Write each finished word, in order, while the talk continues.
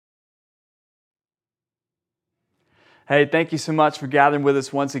Hey, thank you so much for gathering with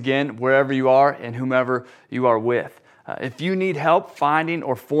us once again, wherever you are and whomever you are with. If you need help finding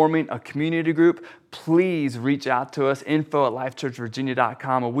or forming a community group, please reach out to us,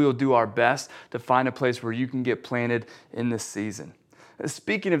 info@lifechurchvirginia.com, and we will do our best to find a place where you can get planted in this season.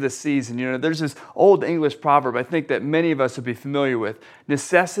 Speaking of this season, there's this old English proverb I think that many of us would be familiar with.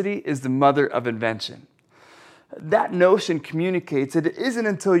 Necessity is the mother of invention. That notion communicates that it isn't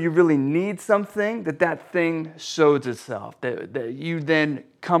until you really need something that thing shows itself, that you then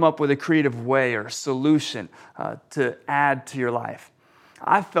come up with a creative way or solution to add to your life.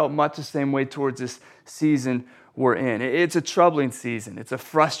 I felt much the same way towards this season we're in. It's a troubling season. It's a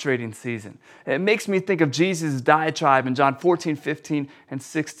frustrating season. It makes me think of Jesus' diatribe in John 14, 15, and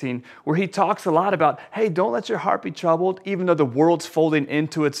 16, where he talks a lot about, hey, don't let your heart be troubled, even though the world's folding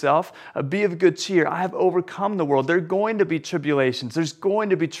into itself. Be of good cheer. I have overcome the world. There are going to be tribulations. There's going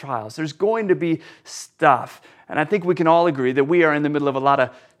to be trials. There's going to be stuff. And I think we can all agree that we are in the middle of a lot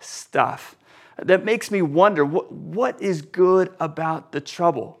of stuff. That makes me wonder, what is good about the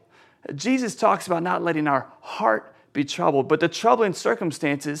trouble? Jesus talks about not letting our heart be troubled, but the troubling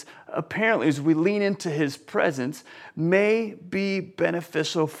circumstances, apparently, as we lean into his presence, may be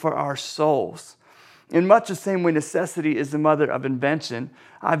beneficial for our souls. In much the same way necessity is the mother of invention,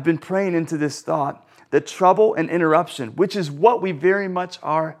 I've been praying into this thought that trouble and interruption, which is what we very much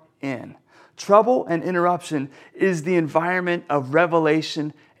are in, trouble and interruption is the environment of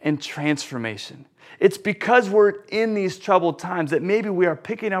revelation and transformation. It's because we're in these troubled times that maybe we are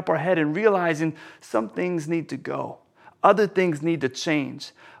picking up our head and realizing some things need to go. Other things need to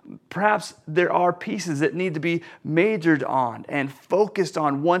change. Perhaps there are pieces that need to be majored on and focused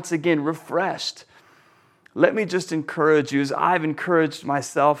on once again, refreshed. Let me just encourage you, as I've encouraged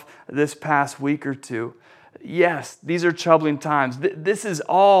myself this past week or two. Yes, these are troubling times. This is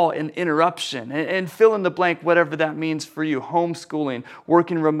all an interruption. And fill in the blank, whatever that means for you, homeschooling,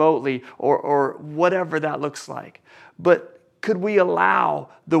 working remotely, or whatever that looks like. But could we allow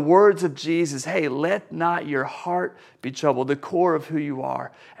the words of Jesus, hey, let not your heart be troubled, the core of who you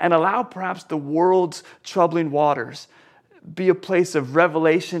are, and allow perhaps the world's troubling waters be a place of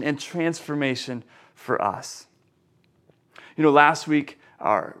revelation and transformation for us. Last week,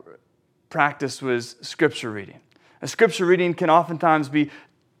 our practice was scripture reading. A scripture reading can oftentimes be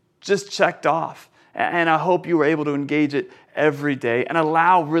just checked off. And I hope you were able to engage it every day and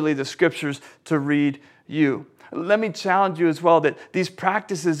allow really the scriptures to read you. Let me challenge you as well that these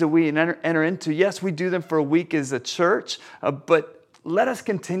practices that we enter into, yes, we do them for a week as a church, but let us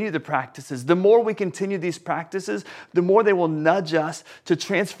continue the practices. The more we continue these practices, the more they will nudge us to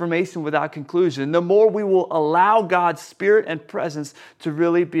transformation without conclusion. The more we will allow God's Spirit and presence to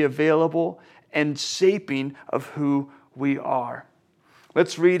really be available and shaping of who we are.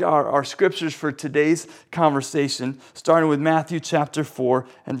 Let's read our scriptures for today's conversation, starting with Matthew chapter 4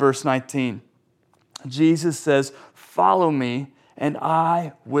 and verse 19. Jesus says, "Follow me, and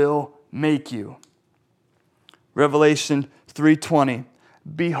I will make you." Revelation 3:20,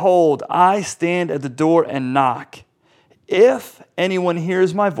 "Behold, I stand at the door and knock. If anyone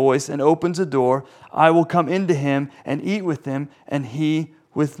hears my voice and opens the door, I will come into him and eat with him, and he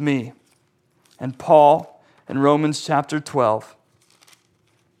with me." And Paul in Romans chapter 12,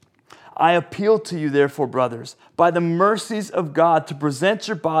 "I appeal to you, therefore, brothers, by the mercies of God, to present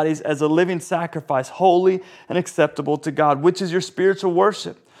your bodies as a living sacrifice, holy and acceptable to God, which is your spiritual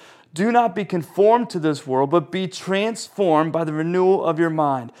worship. Do not be conformed to this world, but be transformed by the renewal of your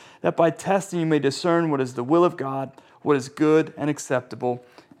mind, that by testing you may discern what is the will of God, what is good and acceptable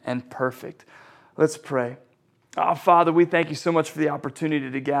and perfect." Let's pray. Father, we thank you so much for the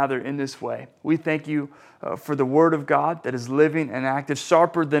opportunity to gather in this way. We thank you for the Word of God that is living and active,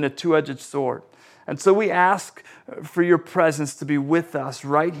 sharper than a two-edged sword. And so we ask for your presence to be with us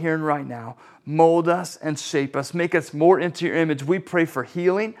right here and right now. Mold us and shape us. Make us more into your image. We pray for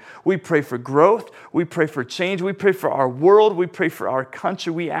healing. We pray for growth. We pray for change. We pray for our world. We pray for our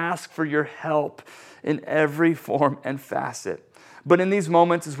country. We ask for your help in every form and facet. But in these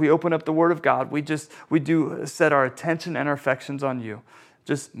moments, as we open up the Word of God, we do set our attention and our affections on you.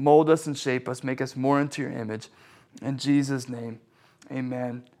 Just mold us and shape us. Make us more into your image. In Jesus' name,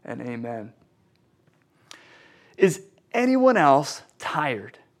 amen and amen. Is anyone else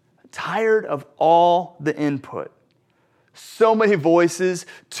tired? Tired of all the input? So many voices,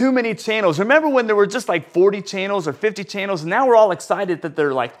 too many channels. Remember when there were just like 40 channels or 50 channels? And now we're all excited that there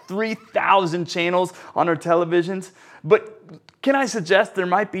are like 3,000 channels on our televisions. But can I suggest there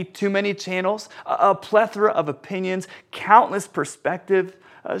might be too many channels? A plethora of opinions, countless perspectives.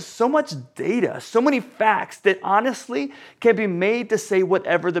 so much data, so many facts that honestly can be made to say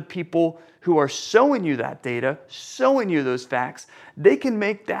whatever the people who are showing you that data, showing you those facts, they can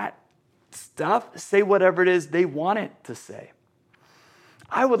make that stuff say whatever it is they want it to say.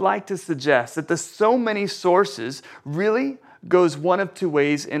 I would like to suggest that the so many sources really goes one of two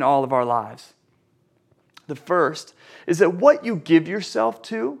ways in all of our lives. The first is that what you give yourself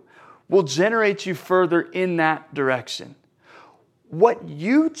to will generate you further in that direction. What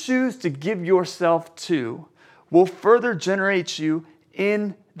you choose to give yourself to will further generate you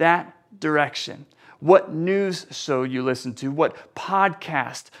in that direction. What news show you listen to, what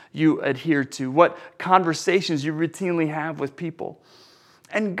podcast you adhere to, what conversations you routinely have with people.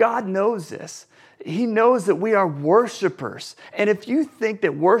 And God knows this. He knows that we are worshipers. And if you think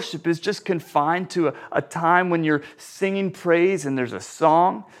that worship is just confined to a time when you're singing praise and there's a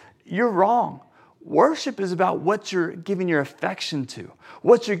song, you're wrong. Worship is about what you're giving your affection to,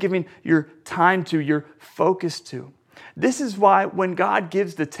 what you're giving your time to, your focus to. This is why when God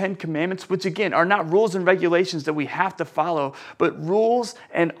gives the 10 Commandments, which again are not rules and regulations that we have to follow, but rules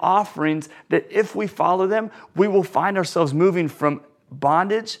and offerings that if we follow them, we will find ourselves moving from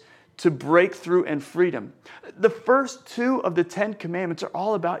bondage to breakthrough and freedom. The first 2 of the 10 Commandments are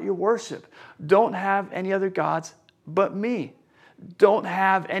all about your worship. Don't have any other gods but me. Don't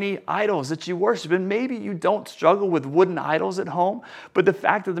have any idols that you worship. And maybe you don't struggle with wooden idols at home, but the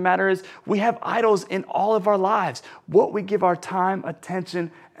fact of the matter is we have idols in all of our lives, what we give our time,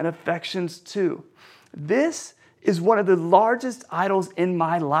 attention, and affections to. This is one of the largest idols in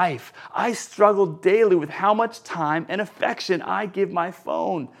my life. I struggle daily with how much time and affection I give my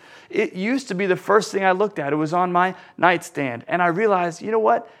phone. It used to be the first thing I looked at. It was on my nightstand. And I realized, you know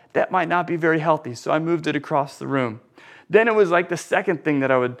what? That might not be very healthy. So I moved it across the room. Then it was like the second thing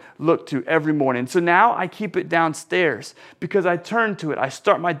that I would look to every morning. So now I keep it downstairs because I turn to it. I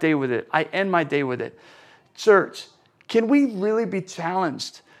start my day with it. I end my day with it. Church, can we really be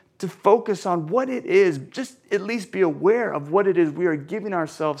challenged to focus on what it is, just at least be aware of what it is we are giving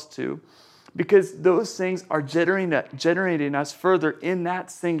ourselves to, because those things are generating us further in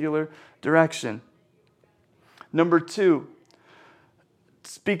that singular direction. Number 2,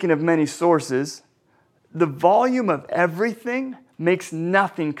 speaking of many sources, the volume of everything makes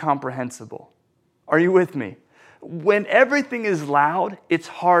nothing comprehensible. Are you with me? When everything is loud, it's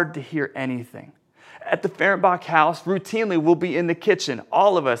hard to hear anything. At the Fehrenbach house, routinely we'll be in the kitchen.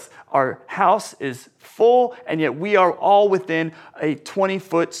 All of us, our house is full, and yet we are all within a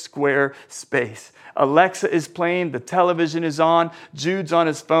 20-foot square space. Alexa is playing, the television is on, Jude's on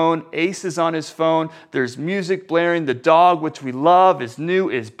his phone, Ace is on his phone, there's music blaring, the dog, which we love, is new,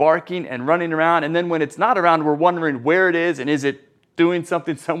 is barking and running around, and then when it's not around, we're wondering where it is and is it doing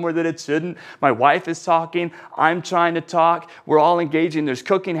something somewhere that it shouldn't. My wife is talking. I'm trying to talk. We're all engaging. There's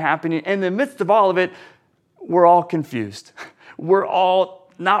cooking happening. In the midst of all of it, we're all confused. We're all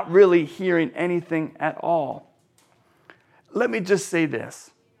not really hearing anything at all. Let me just say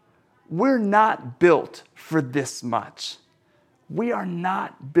this. We're not built for this much. We are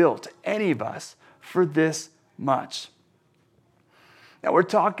not built, any of us, for this much. Now, we're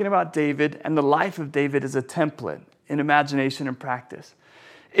talking about David, and the life of David is a template in imagination and practice.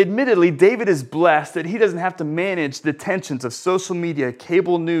 Admittedly, David is blessed that he doesn't have to manage the tensions of social media,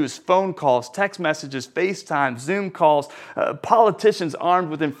 cable news, phone calls, text messages, FaceTime, Zoom calls, politicians armed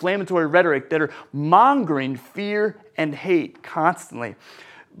with inflammatory rhetoric that are mongering fear and hate constantly.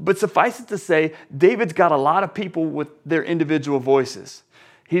 But suffice it to say, David's got a lot of people with their individual voices.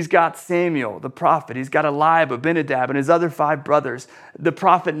 He's got Samuel, the prophet. He's got Eliab, Abinadab, and his other 5 brothers. The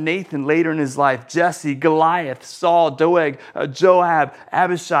prophet Nathan later in his life, Jesse, Goliath, Saul, Doeg, Joab,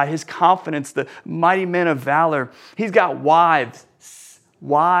 Abishai, his confidence, the mighty men of valor. He's got wives,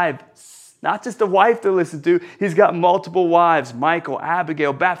 not just a wife to listen to. He's got multiple wives, Michal,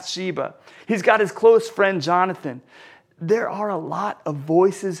 Abigail, Bathsheba. He's got his close friend, Jonathan. There are a lot of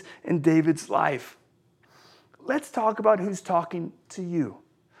voices in David's life. Let's talk about who's talking to you.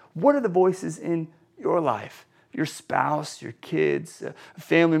 What are the voices in your life? Your spouse, your kids,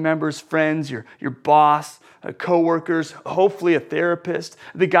 family members, friends, your boss, coworkers, hopefully a therapist,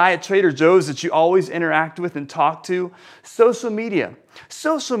 the guy at Trader Joe's that you always interact with and talk to. Social media,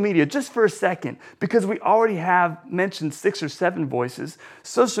 just for a second, because we already have mentioned 6 or 7 voices.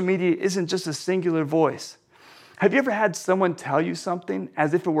 Social media isn't just a singular voice. Have you ever had someone tell you something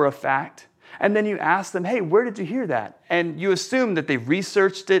as if it were a fact? And then you ask them, hey, where did you hear that? And you assume that they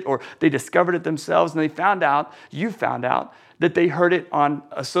researched it or they discovered it themselves, and you found out that they heard it on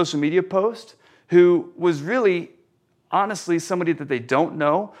a social media post who was really, honestly, somebody that they don't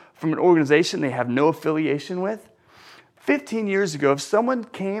know from an organization they have no affiliation with. 15 years ago, if someone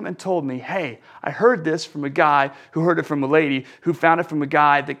came and told me, hey, I heard this from a guy who heard it from a lady who found it from a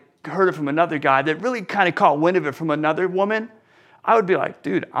guy that heard it from another guy that really kind of caught wind of it from another woman, I would be like,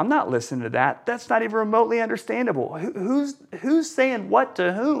 dude, I'm not listening to that. That's not even remotely understandable. Who's saying what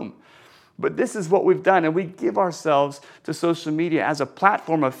to whom? But this is what we've done, and we give ourselves to social media as a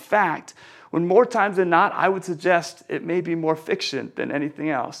platform of fact, when more times than not, I would suggest it may be more fiction than anything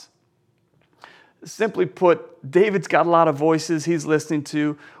else. Simply put, David's got a lot of voices he's listening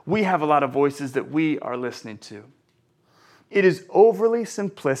to. We have a lot of voices that we are listening to. It is overly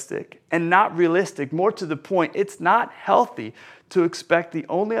simplistic and not realistic. More to the point, it's not healthy to expect the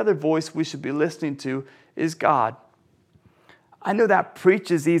only other voice we should be listening to is God. I know that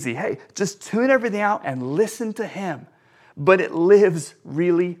preach is easy. Hey, just tune everything out and listen to Him. But it lives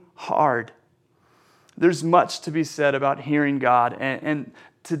really hard. There's much to be said about hearing God. And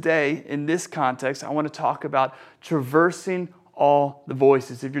today, in this context, I want to talk about traversing all the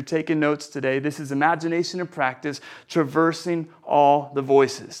voices. If you're taking notes today, this is imagination and practice, traversing all the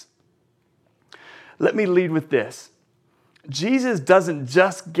voices. Let me lead with this. Jesus doesn't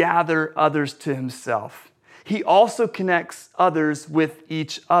just gather others to Himself. He also connects others with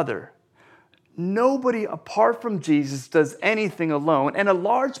each other. Nobody apart from Jesus does anything alone, and a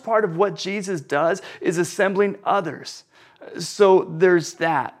large part of what Jesus does is assembling others. So there's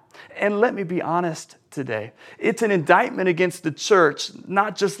that. And let me be honest today. It's an indictment against the church,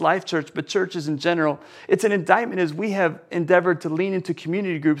 not just Life Church, but churches in general. It's an indictment as we have endeavored to lean into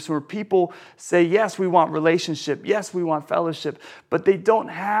community groups where people say, yes, we want relationship. Yes, we want fellowship. But they don't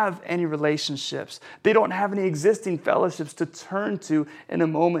have any relationships. They don't have any existing fellowships to turn to in a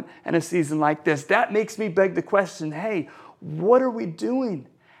moment and a season like this. That makes me beg the question, hey, what are we doing?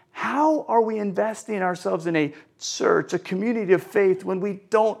 How are we investing ourselves in a church, a community of faith, when we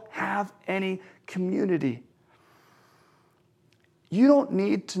don't have any community? You don't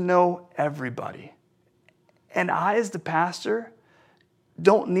need to know everybody. And I, as the pastor,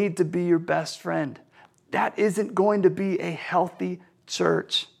 don't need to be your best friend. That isn't going to be a healthy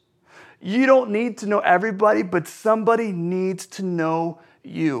church. You don't need to know everybody, but somebody needs to know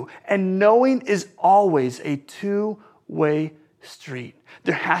you. And knowing is always a two-way street.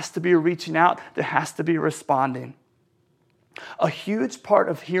 There has to be a reaching out. There has to be a responding. A huge part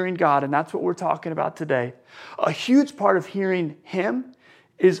of hearing God, and that's what we're talking about today, a huge part of hearing Him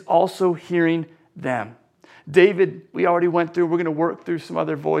is also hearing them. David, we already went through. We're going to work through some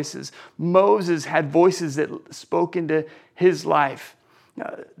other voices. Moses had voices that spoke into his life.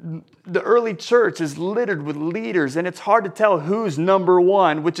 The early church is littered with leaders, and it's hard to tell who's number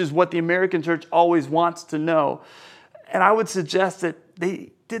one, which is what the American church always wants to know. And I would suggest that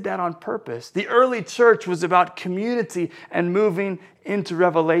they did that on purpose. The early church was about community and moving into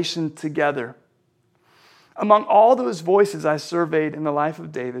revelation together. Among all those voices I surveyed in the life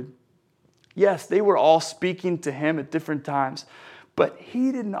of David, yes, they were all speaking to him at different times, but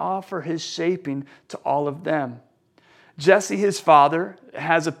he didn't offer his shaping to all of them. Jesse, his father,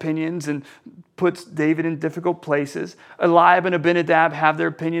 has opinions and puts David in difficult places. Eliab and Abinadab have their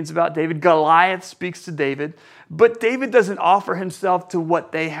opinions about David. Goliath speaks to David. But David doesn't offer himself to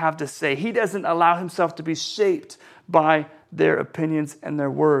what they have to say. He doesn't allow himself to be shaped by their opinions and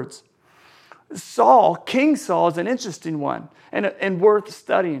their words. Saul, King Saul, is an interesting one and worth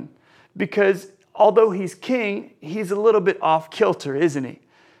studying because although he's king, he's a little bit off kilter, isn't he?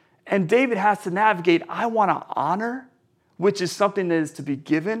 And David has to navigate, I want to honor, which is something that is to be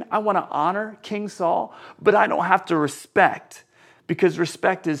given. I want to honor King Saul, but I don't have to respect because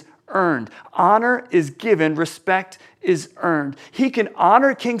respect is earned. Honor is given, respect is earned. He can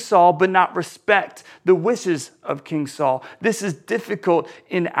honor King Saul, but not respect the wishes of King Saul. This is difficult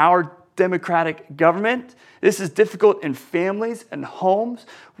in our democratic government. This is difficult in families and homes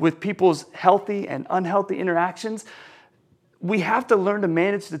with people's healthy and unhealthy interactions. We have to learn to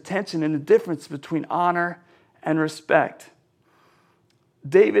manage the tension and the difference between honor and respect.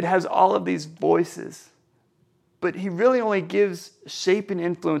 David has all of these voices, but he really only gives shape and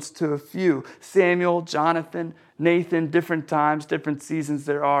influence to a few. Samuel, Jonathan, Nathan, different times, different seasons,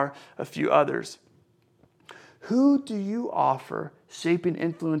 there are a few others. Who do you offer shape and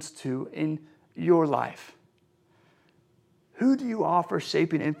influence to in your life? Who do you offer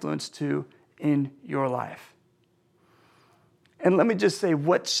shape and influence to in your life? And let me just say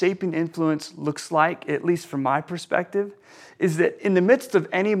what shaping influence looks like, at least from my perspective, is that in the midst of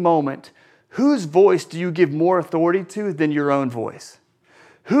any moment, whose voice do you give more authority to than your own voice?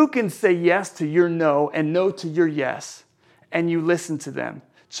 Who can say yes to your no and no to your yes, and you listen to them?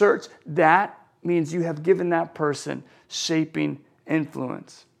 Church, that means you have given that person shaping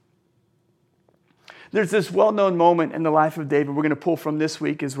influence. There's this well-known moment in the life of David we're going to pull from this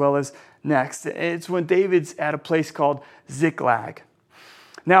week as well as next. It's when David's at a place called Ziklag.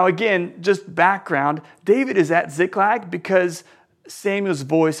 Now again, just background, David is at Ziklag because Samuel's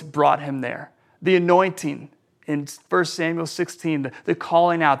voice brought him there. The anointing in 1 Samuel 16, the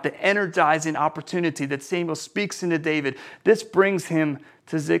calling out, the energizing opportunity that Samuel speaks into David, this brings him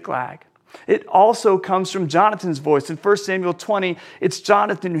to Ziklag. It also comes from Jonathan's voice. In 1 Samuel 20, it's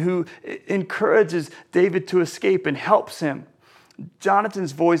Jonathan who encourages David to escape and helps him.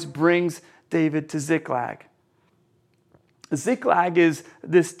 Jonathan's voice brings David to Ziklag. Ziklag is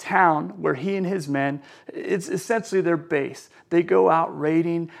this town where he and his men, it's essentially their base. They go out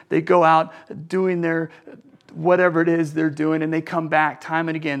raiding, they go out doing their whatever it is they're doing, and they come back time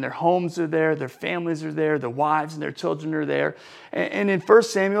and again. Their homes are there, their families are there, their wives and their children are there. And in 1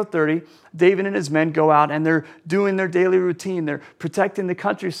 Samuel 30, David and his men go out and they're doing their daily routine. They're protecting the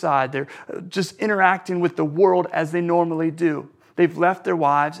countryside. They're just interacting with the world as they normally do. They've left their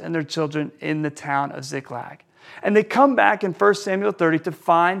wives and their children in the town of Ziklag. And they come back in 1 Samuel 30 to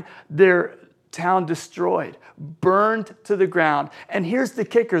find their town destroyed, burned to the ground. And here's the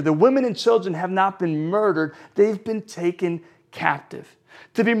kicker. The women and children have not been murdered. They've been taken captive.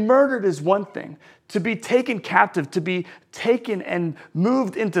 To be murdered is one thing. To be taken captive, to be taken and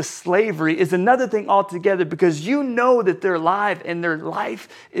moved into slavery is another thing altogether, because you know that they're alive and their life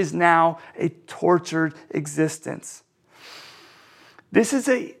is now a tortured existence. This is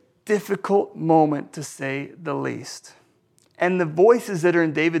a difficult moment, to say the least. And the voices that are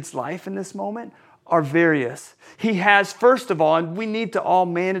in David's life in this moment are various. He has, first of all, and we need to all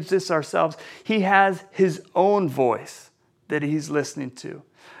manage this ourselves, he has his own voice that he's listening to.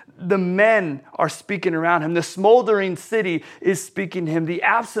 The men are speaking around him. The smoldering city is speaking to him. The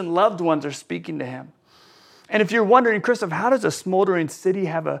absent loved ones are speaking to him. And if you're wondering, Christoph, how does a smoldering city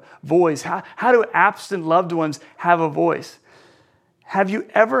have a voice? How do absent loved ones have a voice? Have you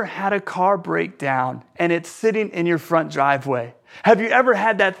ever had a car break down and it's sitting in your front driveway? Have you ever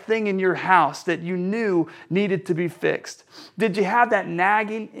had that thing in your house that you knew needed to be fixed? Did you have that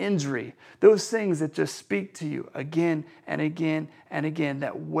nagging injury? Those things that just speak to you again and again and again,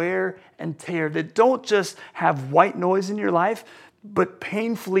 that wear and tear, that don't just have white noise in your life, but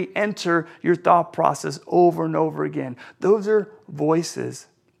painfully enter your thought process over and over again. Those are voices.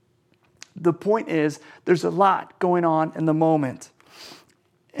 The point is, there's a lot going on in the moment.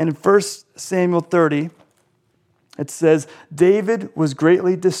 And in 1 Samuel 30, it says, David was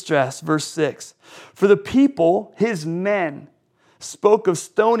greatly distressed, verse 6. For the people, his men, spoke of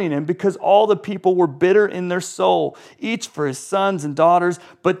stoning him because all the people were bitter in their soul, each for his sons and daughters.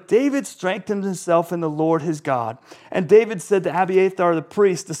 But David strengthened himself in the Lord his God. And David said to Abiathar the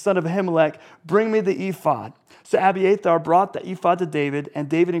priest, the son of Ahimelech, bring me the ephod. So Abiathar brought the ephod to David, and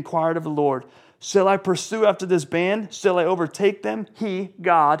David inquired of the Lord, shall I pursue after this band? Shall I overtake them? He,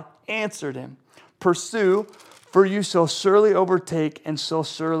 God, answered him, pursue, for you shall surely overtake and shall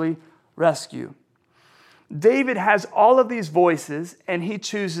surely rescue. David has all of these voices, and he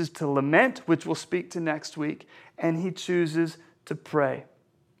chooses to lament, which we'll speak to next week, and he chooses to pray.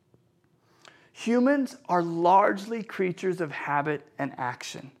 Humans are largely creatures of habit and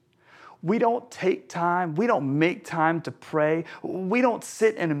action. We don't take time. We don't make time to pray. We don't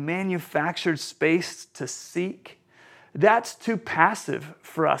sit in a manufactured space to seek. That's too passive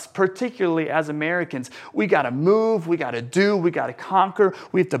for us, particularly as Americans. We got to move, we got to do, we got to conquer,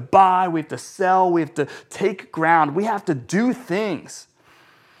 we have to buy, we have to sell, we have to take ground. We have to do things.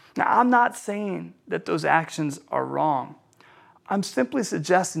 Now, I'm not saying that those actions are wrong. I'm simply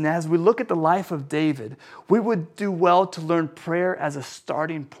suggesting that as we look at the life of David, we would do well to learn prayer as a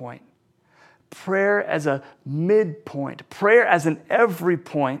starting point. Prayer as a midpoint, prayer as an every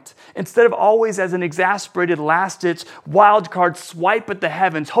point, instead of always as an exasperated last-ditch wild card swipe at the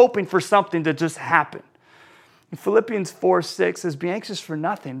heavens, hoping for something to just happen. In Philippians 4:6 says, be anxious for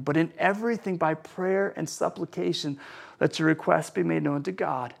nothing, but in everything by prayer and supplication, let your requests be made known to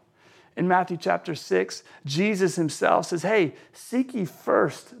God. In Matthew chapter 6, Jesus himself says, hey, seek ye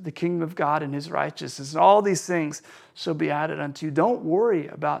first the kingdom of God and his righteousness, and all these things shall be added unto you. Don't worry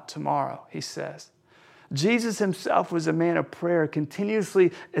about tomorrow, he says. Jesus himself was a man of prayer,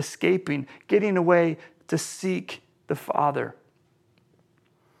 continuously escaping, getting away to seek the Father.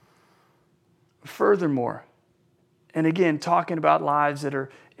 Furthermore, and again, talking about lives that are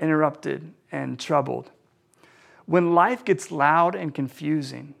interrupted and troubled, when life gets loud and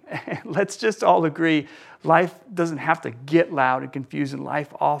confusing, let's just all agree, life doesn't have to get loud and confusing.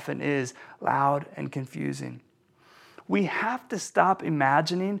 Life often is loud and confusing. We have to stop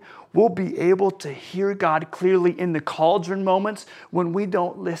imagining we'll be able to hear God clearly in the cauldron moments when we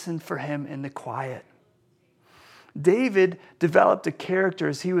don't listen for him in the quiet. David developed a character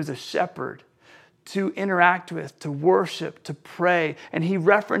as he was a shepherd to interact with, to worship, to pray. And he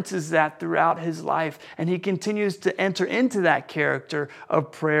references that throughout his life. And he continues to enter into that character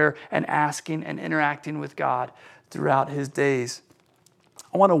of prayer and asking and interacting with God throughout his days.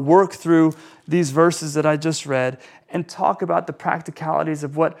 I want to work through these verses that I just read and talk about the practicalities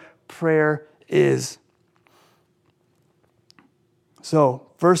of what prayer is. So,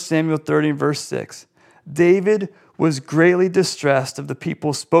 1 Samuel 30, verse 6. David was greatly distressed of the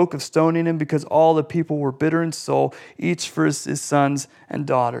people, spoke of stoning him because all the people were bitter in soul, each for his sons and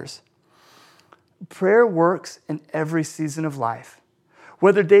daughters. Prayer works in every season of life.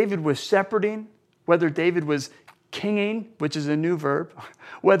 Whether David was shepherding, whether David was kinging, which is a new verb,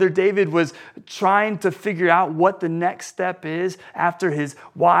 whether David was trying to figure out what the next step is after his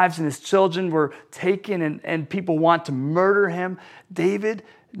wives and his children were taken and people want to murder him, David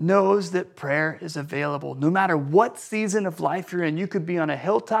knows that prayer is available. No matter what season of life you're in, you could be on a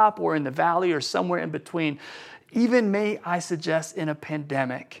hilltop or in the valley or somewhere in between. Even, may I suggest, in a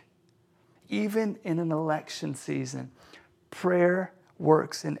pandemic, even in an election season, prayer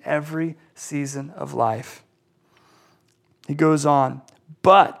works in every season of life. He goes on,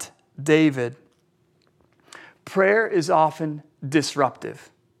 but David, prayer is often disruptive.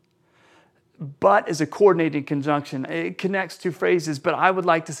 But is a coordinating conjunction. It connects two phrases, but I would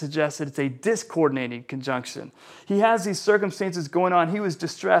like to suggest that it's a discoordinating conjunction. He has these circumstances going on. He was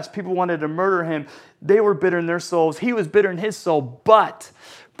distressed. People wanted to murder him. They were bitter in their souls. He was bitter in his soul. But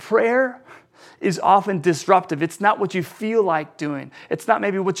prayer is often disruptive. It's not what you feel like doing. It's not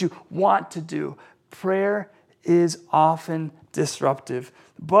maybe what you want to do. Prayer is often disruptive.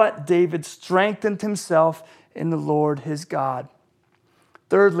 But David strengthened himself in the Lord his God.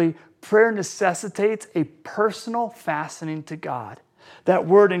 Thirdly, prayer necessitates a personal fastening to God. That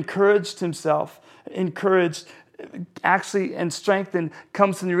word encouraged, actually, and strengthened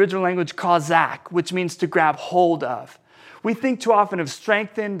comes from the original language kozak, which means to grab hold of. We think too often of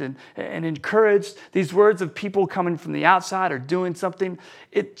strengthened and encouraged, these words of people coming from the outside or doing something.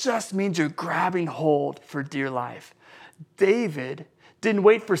 It just means you're grabbing hold for dear life. David didn't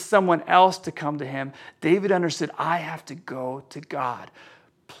wait for someone else to come to him. David understood, I have to go to God.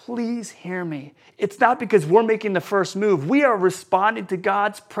 Please hear me. It's not because we're making the first move. We are responding to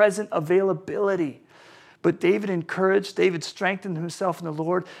God's present availability. But David strengthened himself in the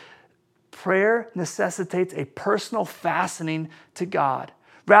Lord. Prayer necessitates a personal fastening to God.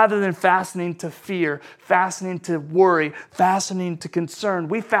 Rather than fastening to fear, fastening to worry, fastening to concern,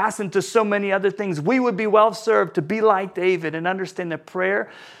 we fasten to so many other things. We would be well served to be like David and understand that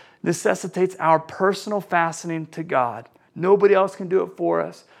prayer necessitates our personal fastening to God. Nobody else can do it for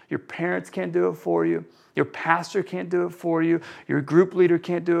us. Your parents can't do it for you. Your pastor can't do it for you. Your group leader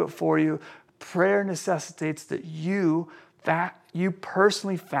can't do it for you. Prayer necessitates that you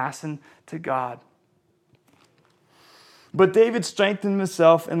personally fasten to God. But David strengthened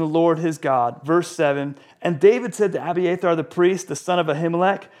himself in the Lord his God. Verse 7, and David said to Abiathar the priest, the son of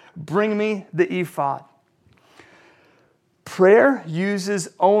Ahimelech, bring me the ephod. Prayer uses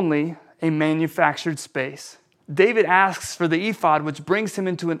only a manufactured space. David asks for the ephod, which brings him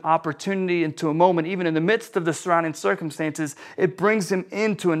into an opportunity, into a moment, even in the midst of the surrounding circumstances. It brings him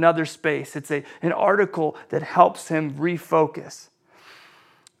into another space. It's an article that helps him refocus.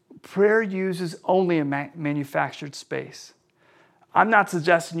 Prayer uses only a manufactured space. I'm not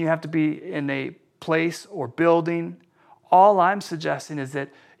suggesting you have to be in a place or building. All I'm suggesting is that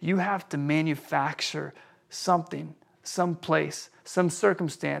you have to manufacture something, some place, some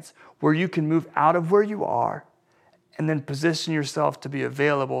circumstance where you can move out of where you are and then position yourself to be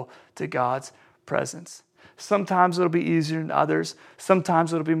available to God's presence. Sometimes it'll be easier than others.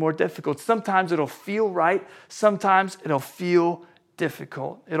 Sometimes it'll be more difficult. Sometimes it'll feel right. Sometimes it'll feel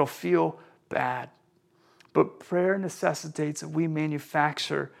difficult. It'll feel bad. But prayer necessitates that we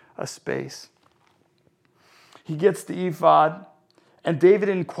manufacture a space. He gets the ephod, and David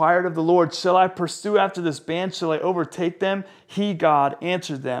inquired of the Lord, shall I pursue after this band? Shall I overtake them? He, God,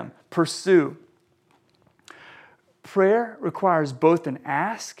 answered them, pursue. Prayer requires both an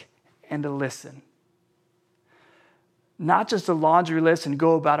ask and a listen. Not just a laundry list and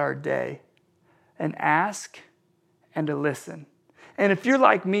go about our day. An ask and a listen. And if you're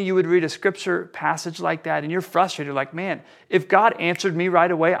like me, you would read a scripture passage like that and you're frustrated, like, man, if God answered me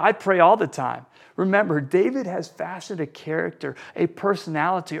right away, I'd pray all the time. Remember, David has fashioned a character, a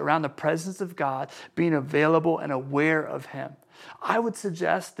personality around the presence of God, being available and aware of him. I would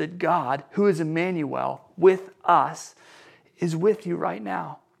suggest that God, who is Emmanuel, with us, is with you right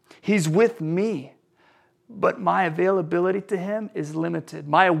now. He's with me. but my availability to him is limited.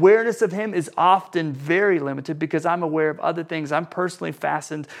 My awareness of him is often very limited because I'm aware of other things. I'm personally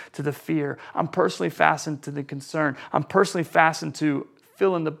fastened to the fear. I'm personally fastened to the concern. I'm personally fastened to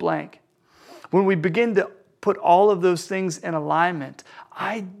fill in the blank. When we begin to put all of those things in alignment,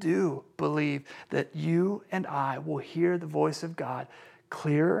 I do believe that you and I will hear the voice of God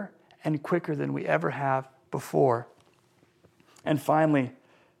clearer and quicker than we ever have before. And finally,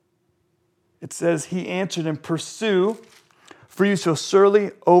 it says, he answered him, pursue, for you shall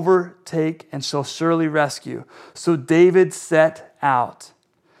surely overtake and shall surely rescue. So David set out.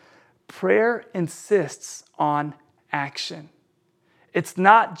 Prayer insists on action. It's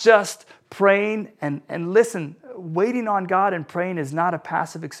not just praying and listen, waiting on God and praying is not a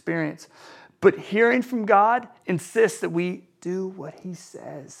passive experience. But hearing from God insists that we do what he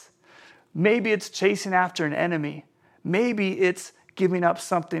says. Maybe it's chasing after an enemy. Maybe it's giving up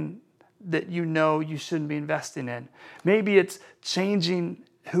something that you know you shouldn't be investing in. Maybe it's changing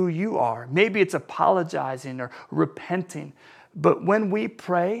who you are. Maybe it's apologizing or repenting. But when we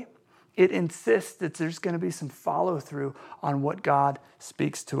pray, it insists that there's going to be some follow through on what God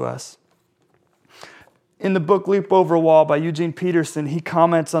speaks to us. In the book Leap Over a Wall by Eugene Peterson, he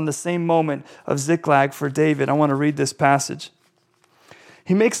comments on the same moment of Ziklag for David. I want to read this passage.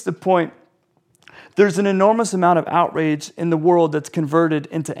 He makes the point, there's an enormous amount of outrage in the world that's converted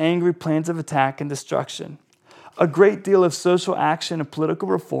into angry plans of attack and destruction. A great deal of social action and political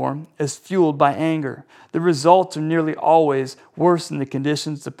reform is fueled by anger. The results are nearly always worse than the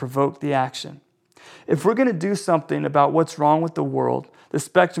conditions that provoke the action. If we're going to do something about what's wrong with the world, the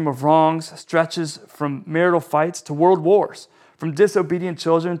spectrum of wrongs stretches from marital fights to world wars, from disobedient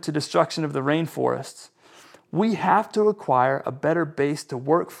children to destruction of the rainforests. We have to acquire a better base to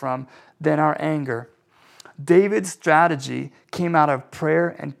work from than our anger. David's strategy came out of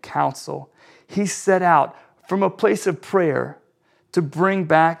prayer and counsel. He set out from a place of prayer to bring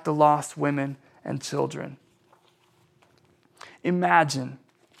back the lost women and children. Imagine,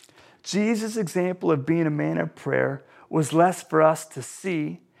 Jesus' example of being a man of prayer was less for us to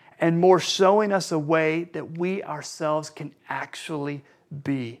see and more showing us a way that we ourselves can actually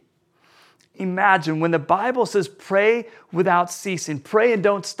be. Imagine when the Bible says pray without ceasing, pray and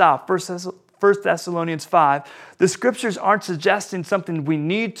don't stop, 1 Thessalonians 5, the scriptures aren't suggesting something we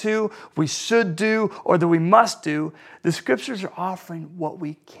need to, we should do, or that we must do. The scriptures are offering what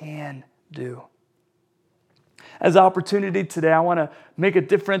we can do. As opportunity today, I want to make a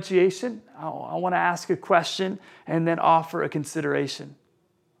differentiation. I want to ask a question and then offer a consideration.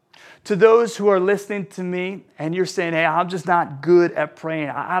 To those who are listening to me and you're saying, hey, I'm just not good at praying.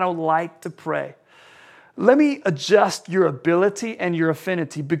 I don't like to pray. Let me adjust your ability and your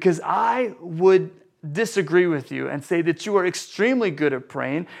affinity because I would disagree with you and say that you are extremely good at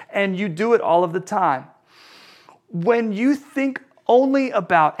praying and you do it all of the time. When you think only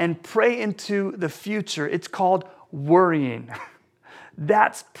about and pray into the future, it's called worrying.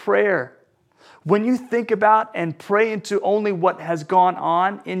 That's prayer. When you think about and pray into only what has gone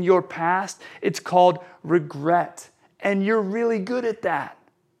on in your past, it's called regret. And you're really good at that.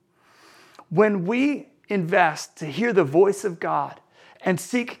 When we invest to hear the voice of God and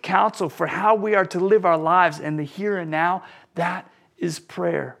seek counsel for how we are to live our lives in the here and now, that is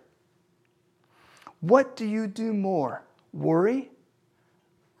prayer. What do you do more? Worry,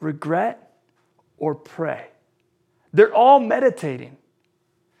 regret, or pray? They're all meditating,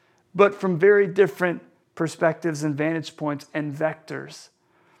 but from very different perspectives and vantage points and vectors.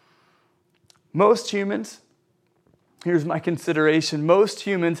 Most humans, here's my consideration, most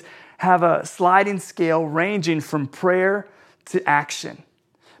humans have a sliding scale ranging from prayer to action.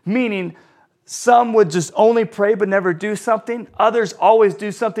 Meaning, some would just only pray but never do something. Others always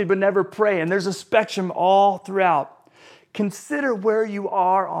do something but never pray. And there's a spectrum all throughout. Consider where you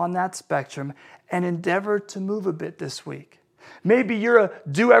are on that spectrum and endeavor to move a bit this week. Maybe you're a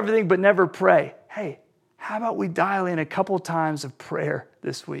do everything but never pray. Hey, how about we dial in a couple times of prayer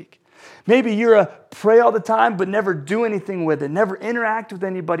this week? Maybe you're a pray all the time but never do anything with it. Never interact with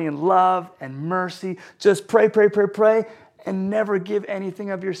anybody in love and mercy. Just pray, pray, pray, pray, and never give anything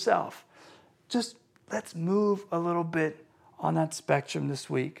of yourself. Just let's move a little bit on that spectrum this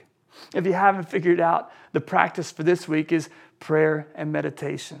week. If you haven't figured out, the practice for this week is prayer and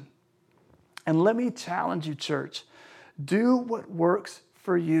meditation. And let me challenge you, church. Do what works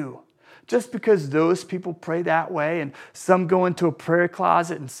for you. Just because those people pray that way and some go into a prayer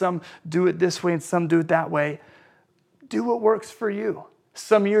closet and some do it this way and some do it that way, do what works for you.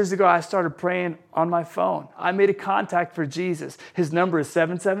 Some years ago, I started praying on my phone. I made a contact for Jesus. His number is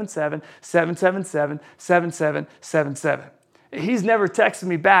 777-777-7777. He's never texted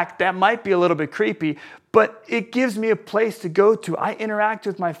me back. That might be a little bit creepy, but it gives me a place to go to. I interact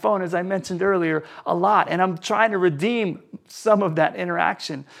with my phone, as I mentioned earlier, a lot, and I'm trying to redeem some of that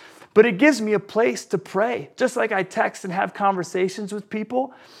interaction. But it gives me a place to pray. Just like I text and have conversations with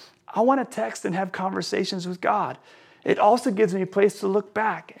people, I want to text and have conversations with God. It also gives me a place to look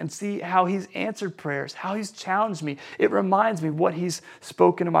back and see how he's answered prayers, how he's challenged me. It reminds me what he's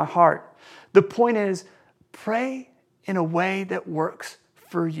spoken to my heart. The point is, pray in a way that works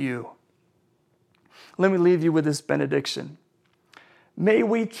for you. Let me leave you with this benediction. May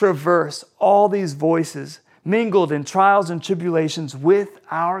we traverse all these voices mingled in trials and tribulations with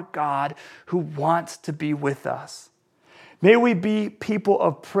our God who wants to be with us. May we be people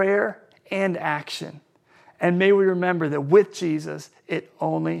of prayer and action. And may we remember that with Jesus, it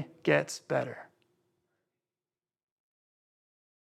only gets better.